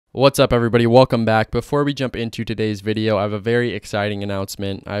What's up everybody, welcome back. Before we jump into today's video, I have a very exciting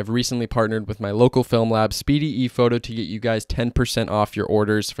announcement. I've recently partnered with my local film lab, Speedy ePhoto, to get you guys 10% off your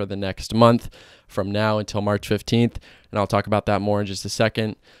orders for the next month from now until March 15th, and I'll talk about that more in just a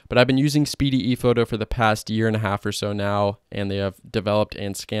second. But I've been using Speedy ePhoto for the past year and a half or so now, and they have developed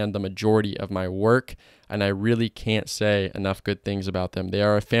and scanned the majority of my work, and I really can't say enough good things about them. They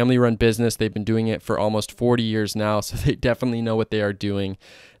are a family-run business. They've been doing it for almost 40 years now, so they definitely know what they are doing.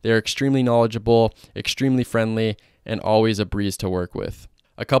 They're extremely knowledgeable, extremely friendly, and always a breeze to work with.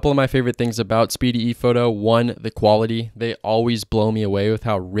 A couple of my favorite things about Speedy ePhoto: one, the quality. They always blow me away with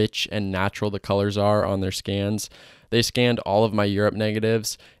how rich and natural the colors are on their scans. They scanned all of my Europe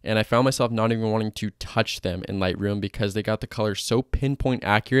negatives, and I found myself not even wanting to touch them in Lightroom because they got the colors so pinpoint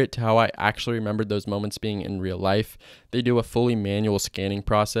accurate to how I actually remembered those moments being in real life. They do a fully manual scanning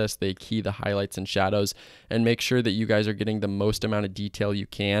process. They key the highlights and shadows and make sure that you guys are getting the most amount of detail you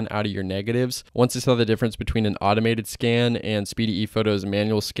can out of your negatives. Once I saw the difference between an automated scan and Speedy ePhoto's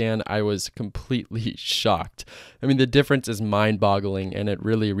manual scan, I was completely shocked. I mean, the difference is mind-boggling, and it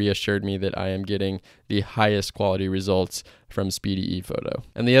really reassured me that I am getting the highest quality results from Speedy ePhoto.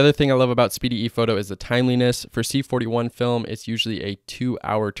 And the other thing I love about Speedy ePhoto is the timeliness. For C41 film, it's usually a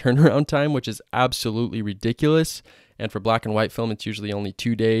 2-hour turnaround time, which is absolutely ridiculous. And for black and white film, it's usually only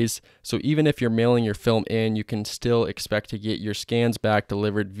 2 days. So even if you're mailing your film in, you can still expect to get your scans back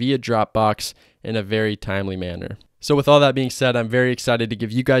delivered via Dropbox in a very timely manner. So with all that being said, I'm very excited to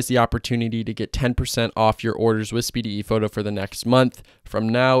give you guys the opportunity to get 10% off your orders with Speedy ePhoto for the next month. From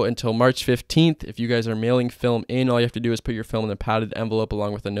now until March 15th, if you guys are mailing film in, all you have to do is put your film in a padded envelope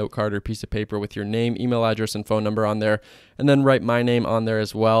along with a note card or piece of paper with your name, email address, and phone number on there, and then write my name on there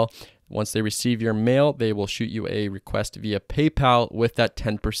as well. Once they receive your mail, they will shoot you a request via PayPal with that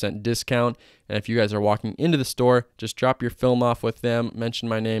 10% discount. And if you guys are walking into the store, just drop your film off with them, mention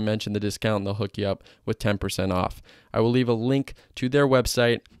my name, mention the discount, and they'll hook you up with 10% off. I will leave a link to their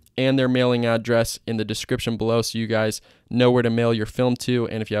website and their mailing address in the description below so you guys know where to mail your film to.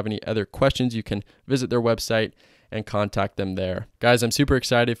 And if you have any other questions, you can visit their website and contact them there. Guys, I'm super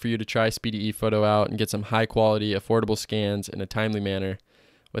excited for you to try Speedy ePhoto out and get some high quality, affordable scans in a timely manner.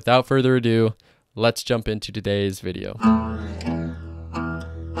 Without further ado, let's jump into today's video.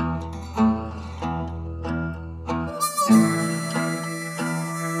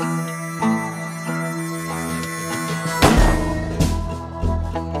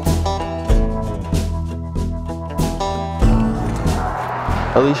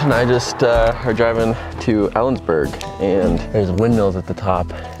 Alicia and I just are driving to Ellensburg, and there's windmills at the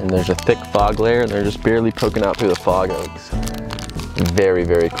top, and there's a thick fog layer, and they're just barely poking out through the fog. It looks very,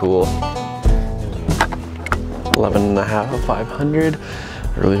 very cool. 11.5, 500.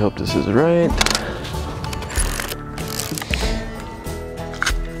 I really hope this is right.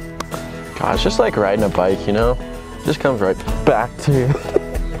 God, it's just like riding a bike, you know? It just comes right back to you.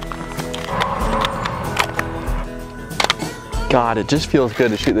 God, it just feels good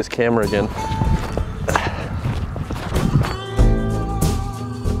to shoot this camera again.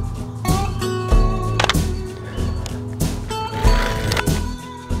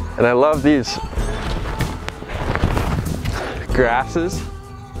 And I love these grasses.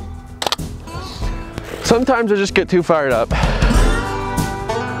 Sometimes I just get too fired up.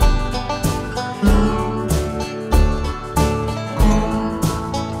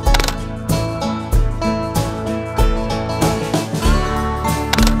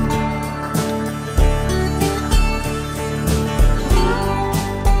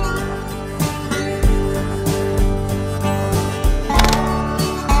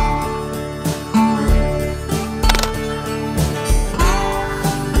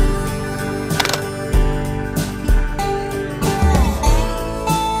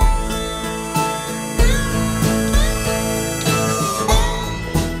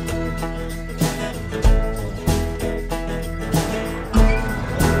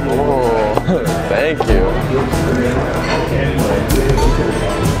 Thank you.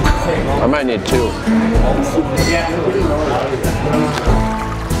 I might need 2.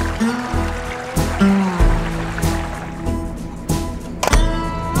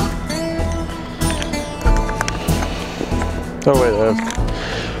 Oh wait,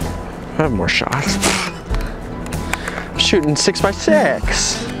 I have more shots. I'm shooting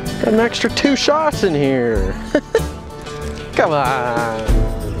 6x6. Got an extra 2 shots in here. Come on.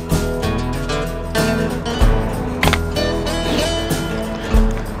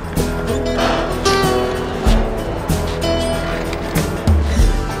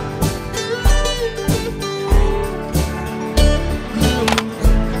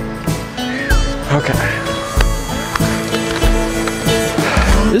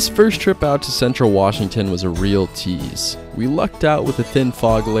 This first trip out to central Washington was a real tease. We lucked out with a thin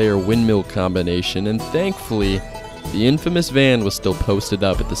fog layer windmill combination, and thankfully, the infamous van was still posted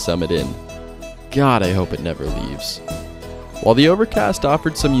up at the Summit Inn. God, I hope it never leaves. While the overcast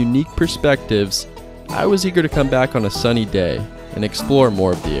offered some unique perspectives, I was eager to come back on a sunny day and explore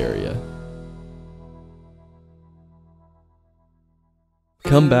more of the area.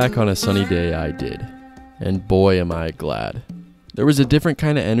 Come back on a sunny day I did, and boy am I glad. There was a different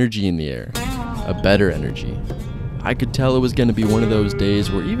kind of energy in the air, a better energy. I could tell it was going to be one of those days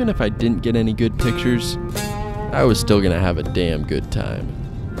where even if I didn't get any good pictures, I was still going to have a damn good time.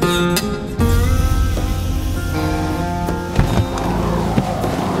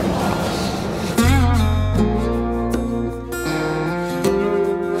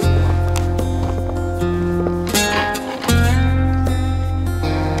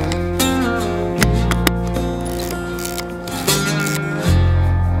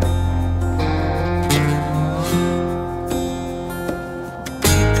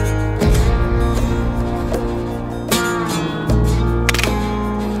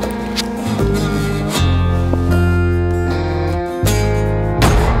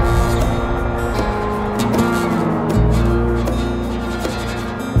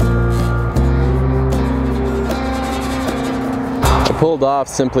 Pulled off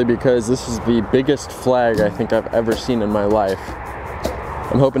simply because this is the biggest flag I think I've ever seen in my life.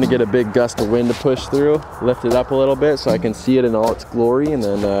 I'm hoping to get a big gust of wind to push through, lift it up a little bit so I can see it in all its glory, and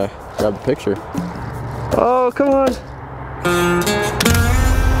then grab the picture. Oh, come on!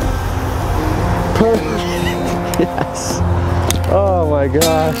 Perfect! Yes! Oh my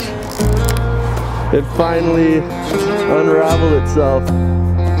gosh! It finally unraveled itself.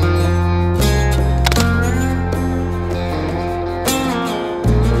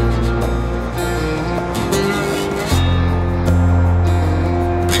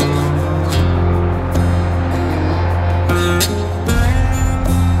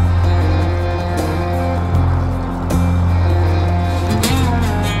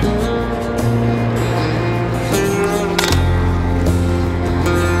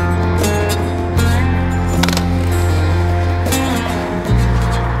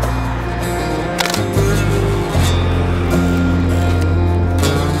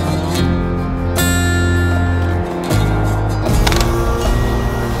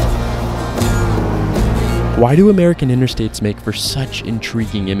 Why do American interstates make for such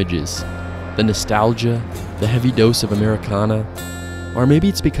intriguing images? The nostalgia, the heavy dose of Americana, or maybe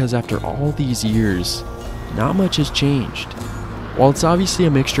it's because after all these years, not much has changed. While it's obviously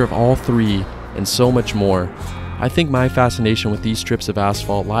a mixture of all three and so much more, I think my fascination with these strips of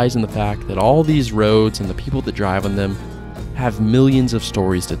asphalt lies in the fact that all these roads and the people that drive on them have millions of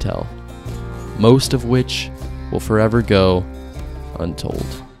stories to tell, most of which will forever go untold.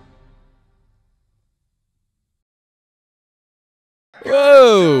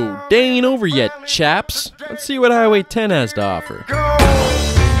 Whoa! Day ain't over yet, chaps. Let's see what Highway 10 has to offer. I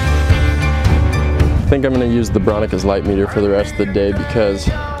think I'm going to use the Bronica's light meter for the rest of the day because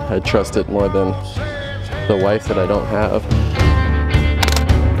I trust it more than the wife that I don't have.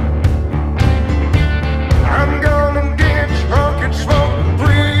 I'm gonna get drunk and smoke 3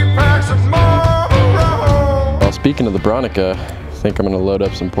 packs of Mcelroy. Well, speaking of the Bronica, I think I'm going to load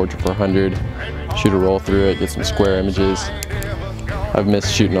up some Portrait 400, shoot a roll through it, get some square images. I've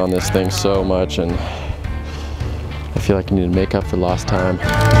missed shooting on this thing so much, and I feel like I need to make up for lost time.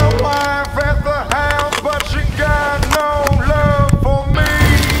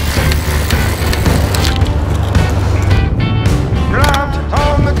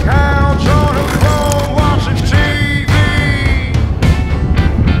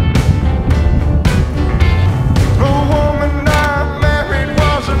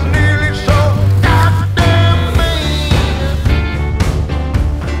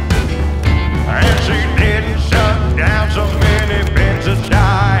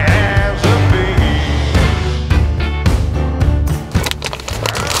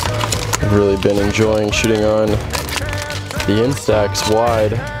 Really been enjoying shooting on the Instax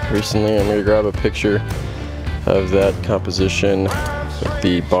wide recently. I'm going to grab a picture of that composition with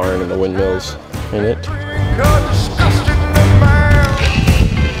the barn and the windmills in it.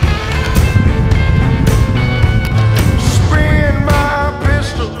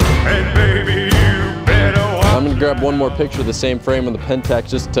 I'm going to grab one more picture of the same frame on the Pentax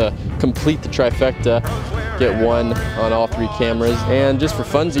just to complete the trifecta. Get one on all 3 cameras, and just for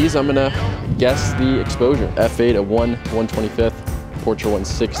funsies, I'm gonna guess the exposure. F8 at 1/125th, Portrait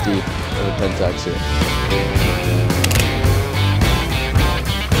 160 on the Pentax here.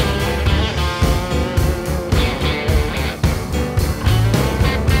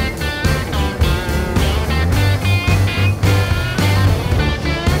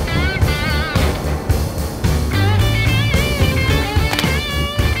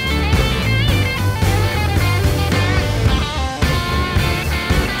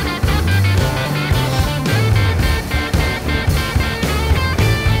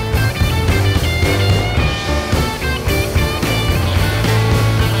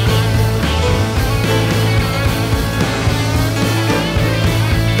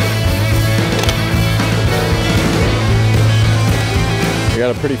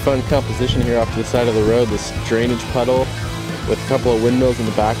 got a pretty fun composition here off to the side of the road. This drainage puddle with a couple of windmills in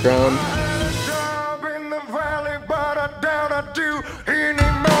the background.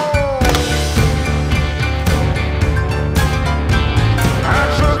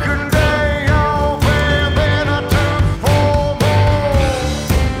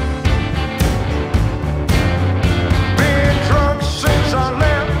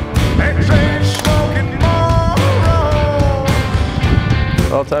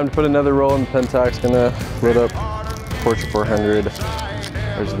 Well, time to put another roll in the Pentax. Gonna load up Portrait 400.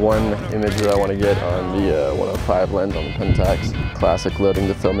 There's one image that I want to get on the 105 lens on the Pentax. Classic loading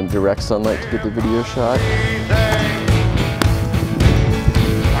the film in direct sunlight to get the video shot.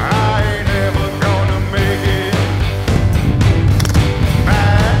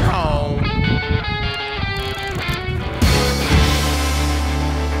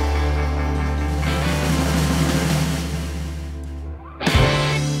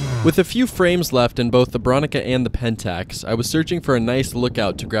 With a few frames left in both the Bronica and the Pentax, I was searching for a nice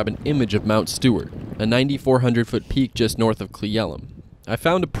lookout to grab an image of Mount Stewart, a 9,400-foot peak just north of Cle Elum. I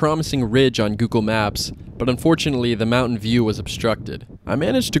found a promising ridge on Google Maps, but unfortunately the mountain view was obstructed. I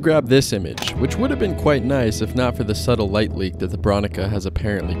managed to grab this image, which would have been quite nice if not for the subtle light leak that the Bronica has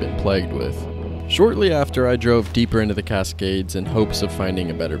apparently been plagued with. Shortly after, I drove deeper into the Cascades in hopes of finding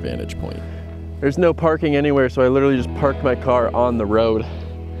a better vantage point. There's no parking anywhere, so I literally just parked my car on the road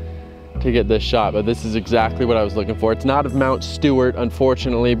to get this shot, but this is exactly what I was looking for. It's not of Mount Stewart,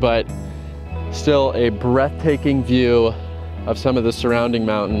 unfortunately, but still a breathtaking view of some of the surrounding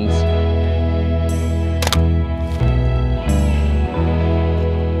mountains.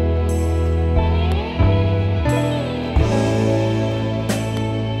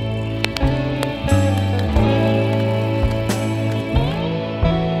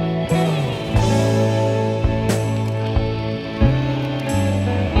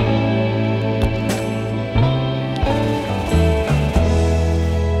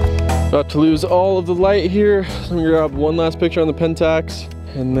 About to lose all of the light here. So I'm gonna grab one last picture on the Pentax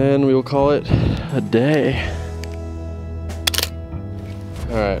and then we will call it a day.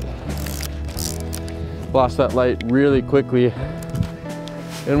 All right. Lost that light really quickly.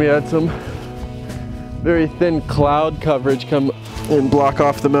 And we had some very thin cloud coverage come and block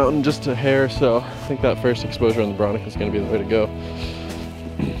off the mountain just a hair. So I think that first exposure on the Bronica is gonna be the way to go.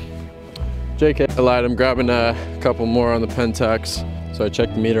 JK, I lied, I'm grabbing a couple more on the Pentax. So I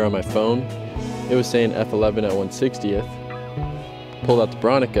checked the meter on my phone. It was saying F11 at 1/60th. Pulled out the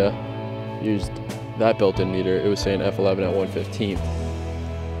Bronica, used that built-in meter. It was saying F11 at 1/15th.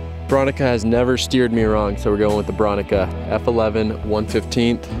 Bronica has never steered me wrong, so we're going with the Bronica. F11,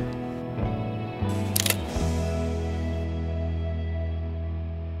 1/15th.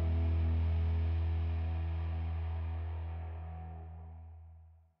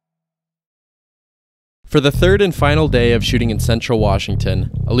 For the third and final day of shooting in central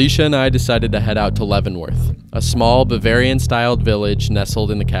Washington, Alicia and I decided to head out to Leavenworth, a small Bavarian-styled village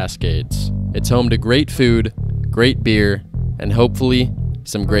nestled in the Cascades. It's home to great food, great beer, and hopefully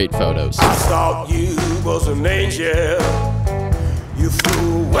some great photos. I thought you was an angel. You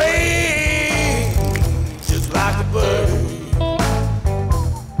flew away just like a bird.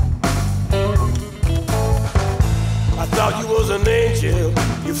 I thought you was an angel.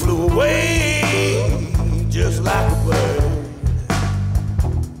 You flew away just like a bird.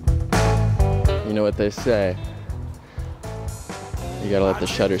 You know what they say, you gotta let the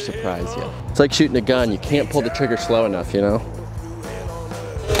shutter surprise you. It's like shooting a gun, you can't pull the trigger slow enough, you know?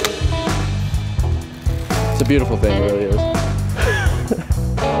 It's a beautiful thing, it really is.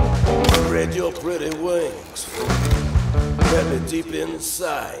 Spread your pretty wings, let me deep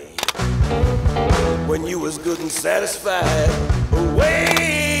inside. When you was good and satisfied,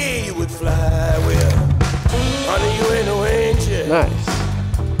 away you would fly. Well, honey, you ain't no angel. Nice.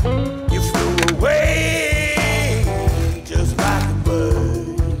 You flew away just like a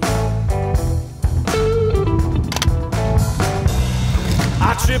bird.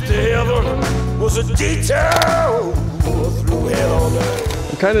 Our trip to heaven was a detour through hell on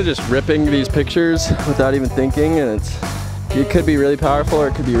earth. I'm kind of just ripping these pictures without even thinking, and it could be really powerful or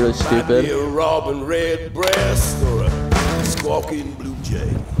it could be really stupid. Might be a robin redbreast or a squawking blue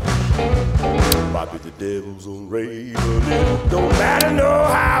jay. Might be the devil's own raven. It don't matter no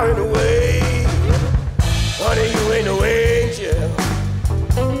how in a way. Honey, you ain't no angel.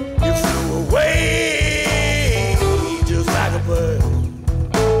 You flew away just like a bird.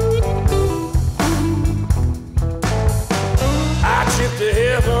 Our trip to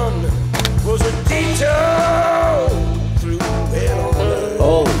heaven was a detour through hell on earth.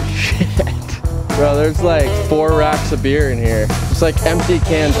 Holy shit. Bro, there's like 4 racks of beer in here. It's like empty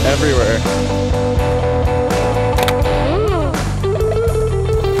cans everywhere.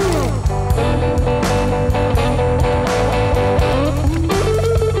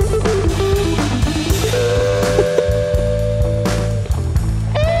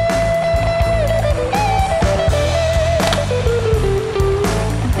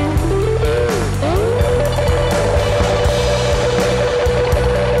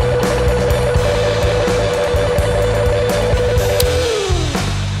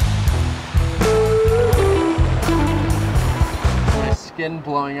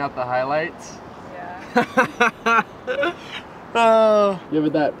 Blowing out the highlights. Yeah. Oh, give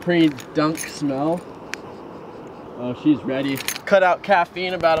it that pre-dunk smell. Oh, she's ready. Cut out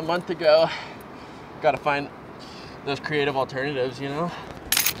caffeine about a month ago. Gotta find those creative alternatives, you know?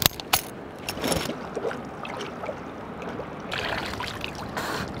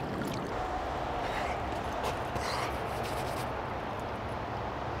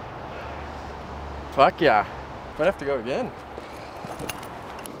 Fuck yeah. Might have to go again.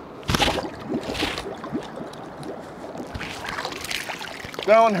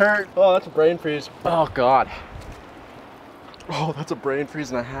 That one hurt. Oh, that's a brain freeze. Oh God. Oh, that's a brain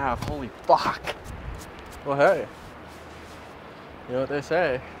freeze and a half. Holy fuck. Well, hey. You know what they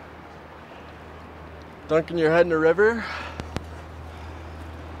say? Dunking your head in a river.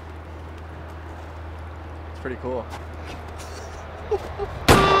 It's pretty cool.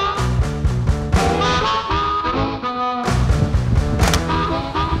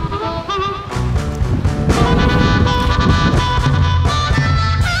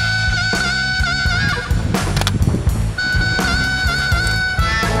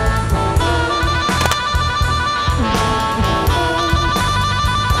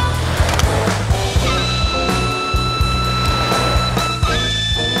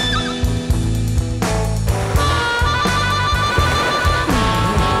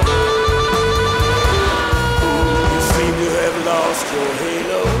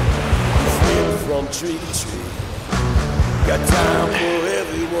 Tree to tree, got time for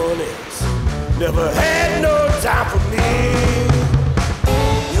everyone else, never had no time for me.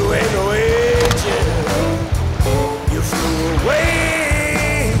 You ain't no agent, you flew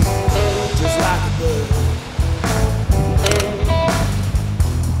away just like a bird.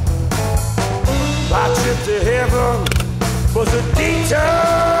 My trip to heaven was a detour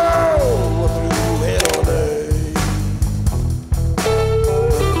through hell on earth.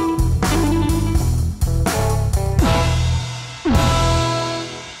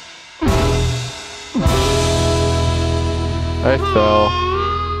 I fell.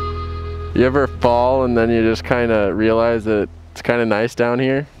 You ever fall and then you just kind of realize that it's kind of nice down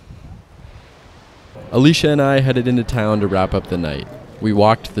here? Alicia and I headed into town to wrap up the night. We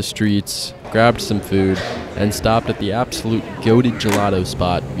walked the streets, grabbed some food, and stopped at the absolute goated gelato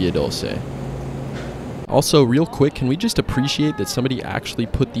spot, Via Dulce. Also, real quick, can we just appreciate that somebody actually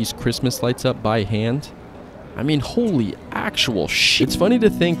put these Christmas lights up by hand? I mean, holy actual shit. It's funny to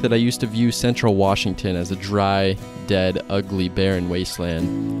think that I used to view Central Washington as a dry, dead, ugly, barren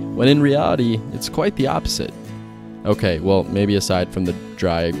wasteland, when in reality, it's quite the opposite. Okay, well, maybe aside from the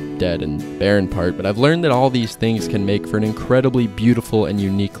dry, dead, and barren part, but I've learned that all these things can make for an incredibly beautiful and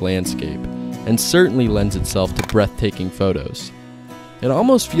unique landscape, and certainly lends itself to breathtaking photos. It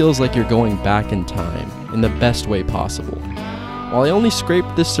almost feels like you're going back in time, in the best way possible. While I only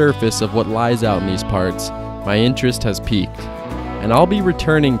scraped the surface of what lies out in these parts, my interest has peaked, and I'll be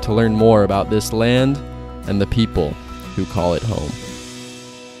returning to learn more about this land and the people who call it home.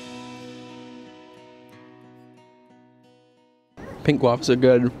 Pink waffles are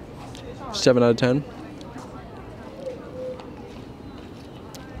good. 7 out of 10.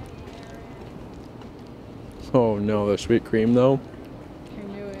 Oh no, the sweet cream though. I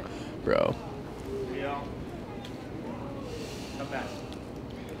knew it. Bro.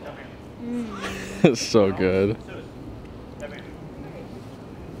 It's so good.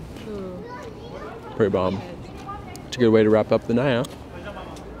 Ooh. Pretty bomb. It's a good way to wrap up the night, huh?